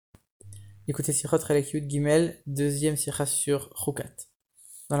Écoutez Sichot Chelek Yud Gimel, deuxième Sicha sur Chukat.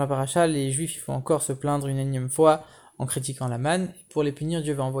 Dans la paracha, les Juifs font encore se plaindre une énième fois en critiquant la manne. Pour les punir,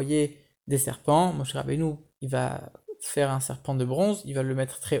 Dieu va envoyer des serpents. Moshe Rabbeinu, il va faire un serpent de bronze, il va le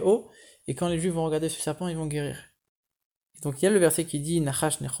mettre très haut, et quand les Juifs vont regarder ce serpent, ils vont guérir. Et donc il y a le verset qui dit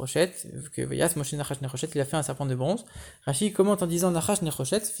Nachash Nechoshet, que Vayas Moshe Nachash Nechoshet, il a fait un serpent de bronze. Rashi commente en disant Nachash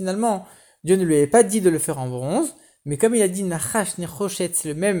Nechoshet, finalement, Dieu ne lui avait pas dit de le faire en bronze, mais comme il a dit Nachash Nechoshet,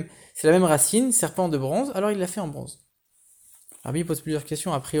 c'est la même racine, serpent de bronze, alors il l'a fait en bronze. Rabbi pose plusieurs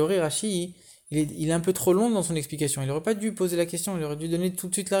questions. A priori, Rashi, il est un peu trop long dans son explication. Il n'aurait pas dû poser la question, il aurait dû donner tout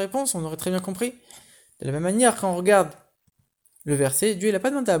de suite la réponse, on aurait très bien compris. De la même manière, quand on regarde le verset, Dieu il n'a pas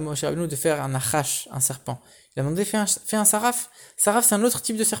demandé à Moshe Rabbeinu de faire un nachash, un serpent. Il a demandé fais un saraf. Saraf, c'est un autre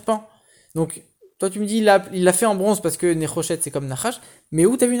type de serpent. Donc, toi tu me dis, il l'a fait en bronze parce que Nechoshet c'est comme nachash, mais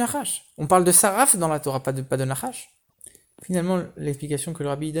où t'as vu nachash? On parle de saraf dans la Torah, pas de nachash. Finalement, l'explication que le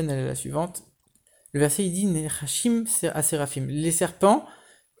Rabbi donne, elle est la suivante. Le verset il dit Nechashim Aseraphim, les serpents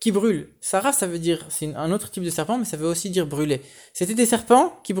qui brûlent. Saraf, ça veut dire, c'est un autre type de serpent, mais ça veut aussi dire brûler. C'était des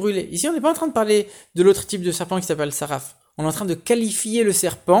serpents qui brûlaient. Ici, on n'est pas en train de parler de l'autre type de serpent qui s'appelle Saraf. On est en train de qualifier le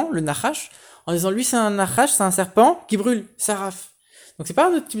serpent, le Nachash, en disant lui c'est un Nachash, c'est un serpent qui brûle. Saraf. Donc c'est pas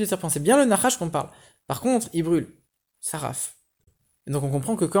un autre type de serpent, c'est bien le Nachash qu'on parle. Par contre, il brûle. Saraf. Et donc on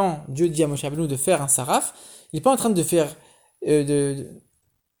comprend que quand Dieu dit à Moshe Rabbeinu de faire un Saraf, il n'est pas en train de faire de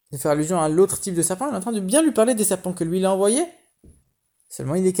faire allusion à l'autre type de serpent, il est en train de bien lui parler des serpents que lui il a envoyés.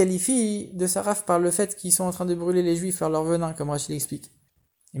 Seulement il les qualifie de saraf par le fait qu'ils sont en train de brûler les juifs par leur venin, comme Rachid l'explique.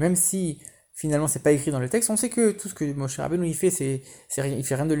 Et même si finalement c'est pas écrit dans le texte, on sait que tout ce que Moshe Rabbeinu il fait, il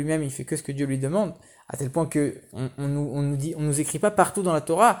fait rien de lui-même, il fait que ce que Dieu lui demande, à tel point que on nous écrit pas partout dans la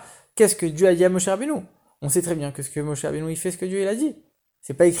Torah qu'est-ce que Dieu a dit à Moshe Rabbeinu. On sait très bien que ce que Moshe Rabbeinu il fait, ce que Dieu il a dit.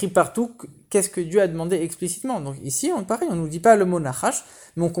 C'est pas écrit partout qu'est-ce que Dieu a demandé explicitement. Donc ici, pareil, on nous dit pas le mot nachash,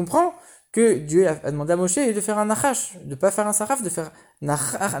 mais on comprend que Dieu a demandé à Moshe de faire un nachash, de pas faire un saraf, de faire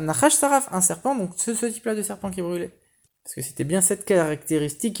nachash saraf, un serpent, donc ce type-là de serpent qui brûlait. Parce que c'était bien cette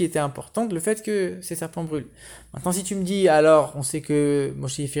caractéristique qui était importante, le fait que ces serpents brûlent. Maintenant, si tu me dis, alors, on sait que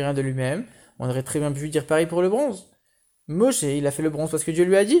Moshe il fait rien de lui-même, on aurait très bien pu dire pareil pour le bronze. Moshe, il a fait le bronze parce que Dieu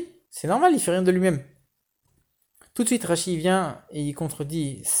lui a dit. C'est normal, il fait rien de lui-même. Tout de suite, Rashi vient et il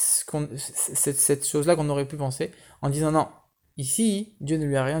contredit cette chose-là qu'on aurait pu penser, en disant non, ici, Dieu ne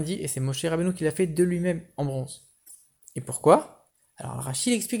lui a rien dit, et c'est Moshe Rabbeinu qui l'a fait de lui-même, en bronze. Et pourquoi? Alors Rashi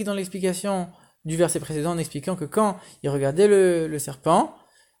l'explique dans l'explication du verset précédent, en expliquant que quand il regardait le serpent,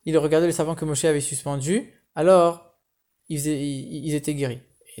 il regardait le serpent que Moshe avait suspendu, alors ils étaient guéris.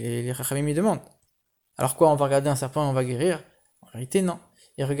 Et les Rachamim lui demandent, alors quoi, on va regarder un serpent et on va guérir? En réalité, non.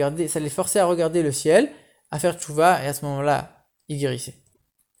 Ça les forçait à regarder le ciel, à faire tchouva, et à ce moment-là, il guérissait.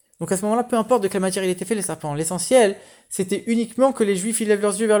 Donc à ce moment-là, peu importe de quelle matière il était fait, les serpents, l'essentiel, c'était uniquement que les juifs ils lèvent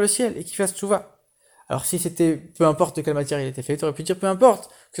leurs yeux vers le ciel et qu'ils fassent tchouva. Alors si c'était peu importe de quelle matière il était fait, tu aurais pu dire peu importe,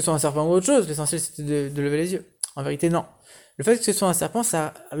 que ce soit un serpent ou autre chose, l'essentiel c'était de lever les yeux. En vérité, non. Le fait que ce soit un serpent,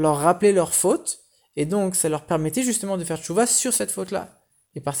 ça leur rappelait leur faute, et donc ça leur permettait justement de faire tchouva sur cette faute-là.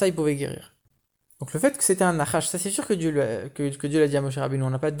 Et par ça, ils pouvaient guérir. Donc le fait que c'était un nachash, ça c'est sûr que Dieu l'a dit à Moshe Rabbeinu, on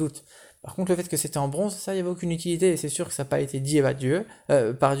n'a pas de doute. Par contre, le fait que c'était en bronze, ça, il n'y avait aucune utilité, et c'est sûr que ça n'a pas été dit par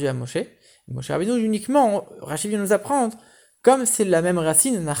Dieu à Moshe. Et Moshe Rabbeinu, uniquement, Rachid vient nous apprendre, comme c'est la même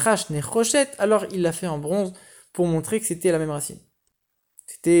racine, nachash, nechoshet, alors il l'a fait en bronze pour montrer que c'était la même racine.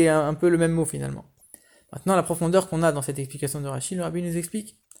 C'était un peu le même mot finalement. Maintenant, la profondeur qu'on a dans cette explication de Rachid, le Rabbi nous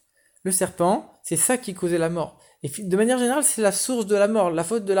explique. Le serpent, c'est ça qui causait la mort. Et de manière générale, c'est la source de la mort. La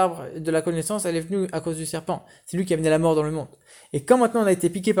faute de l'arbre de la connaissance, elle est venue à cause du serpent. C'est lui qui a amené la mort dans le monde. Et quand maintenant on a été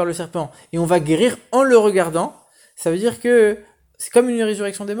piqué par le serpent, et on va guérir en le regardant, ça veut dire que c'est comme une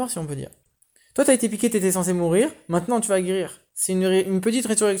résurrection des morts, si on peut dire. Toi, t'as été piqué, t'étais censé mourir, maintenant tu vas guérir. C'est une petite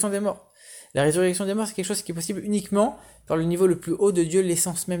résurrection des morts. La résurrection des morts, c'est quelque chose qui est possible uniquement par le niveau le plus haut de Dieu,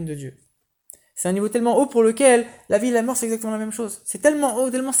 l'essence même de Dieu. C'est un niveau tellement haut pour lequel la vie et la mort, c'est exactement la même chose. C'est tellement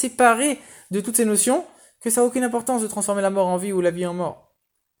haut, tellement séparé de toutes ces notions, que ça n'a aucune importance de transformer la mort en vie ou la vie en mort.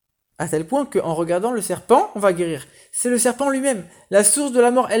 À tel point qu'en regardant le serpent, on va guérir. C'est le serpent lui-même, la source de la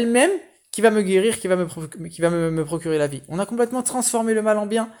mort elle-même, qui va me guérir, qui va me procurer la vie. On a complètement transformé le mal en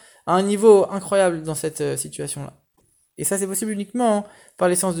bien à un niveau incroyable dans cette situation-là. Et ça, c'est possible uniquement par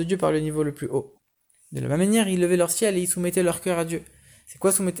l'essence de Dieu, par le niveau le plus haut. De la même manière, ils levaient leur ciel et ils soumettaient leur cœur à Dieu. C'est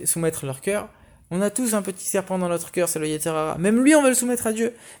quoi soumettre leur cœur? On a tous un petit serpent dans notre cœur, c'est le Yetzer Hara. Même lui, on va le soumettre à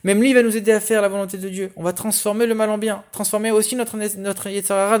Dieu. Même lui, il va nous aider à faire la volonté de Dieu. On va transformer le mal en bien. Transformer aussi notre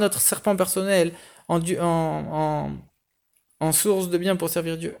Yetzer Hara, notre serpent personnel, en source de bien pour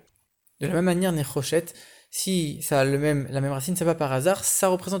servir Dieu. De la même manière, Nechoshet, si ça a la même racine, c'est pas par hasard, ça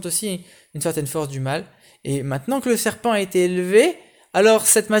représente aussi une certaine force du mal. Et maintenant que le serpent a été élevé, Alors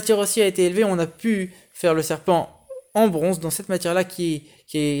cette matière aussi a été élevée, on a pu faire le serpent en bronze, dans cette matière-là qui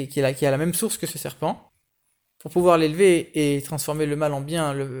a la même source que ce serpent, pour pouvoir l'élever et transformer le mal en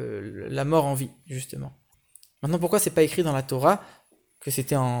bien, la mort en vie, justement. Maintenant, pourquoi c'est pas écrit dans la Torah que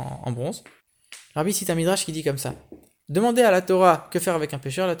c'était en bronze? Rabbi cite un midrash qui dit comme ça. Demandez à la Torah que faire avec un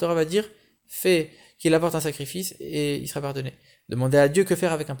pécheur, la Torah va dire fais qu'il apporte un sacrifice et il sera pardonné. Demandez à Dieu que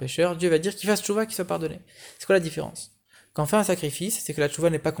faire avec un pécheur, Dieu va dire qu'il fasse tchouva, qu'il soit pardonné. C'est quoi la différence? Quand on fait un sacrifice, c'est que la tchouva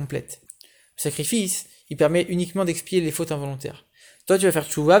n'est pas complète. Le sacrifice, il permet uniquement d'expier les fautes involontaires. Toi, tu vas faire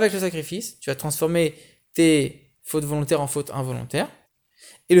tchouva avec le sacrifice, tu vas transformer tes fautes volontaires en fautes involontaires,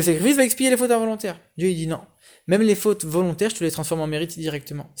 et le sacrifice va expier les fautes involontaires. Dieu, il dit non. Même les fautes volontaires, je te les transforme en mérite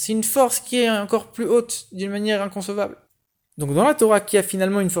directement. C'est une force qui est encore plus haute, d'une manière inconcevable. Donc dans la Torah, qui a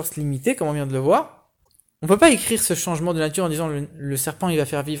finalement une force limitée, comme on vient de le voir, on ne peut pas écrire ce changement de nature en disant le serpent, il va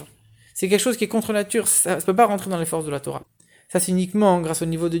faire vivre. C'est quelque chose qui est contre nature, ça ne peut pas rentrer dans les forces de la Torah. Ça, c'est uniquement grâce au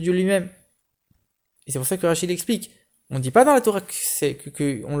niveau de Dieu lui-même. Et c'est pour ça que Rachid explique. On ne dit pas dans la Torah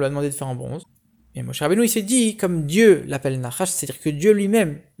qu'on lui a demandé de faire en bronze. Mais Moshe Rabbeinu, il s'est dit, comme Dieu l'appelle Nachash, c'est-à-dire que Dieu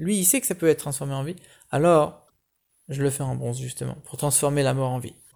lui-même, lui, il sait que ça peut être transformé en vie, alors je le fais en bronze, justement, pour transformer la mort en vie.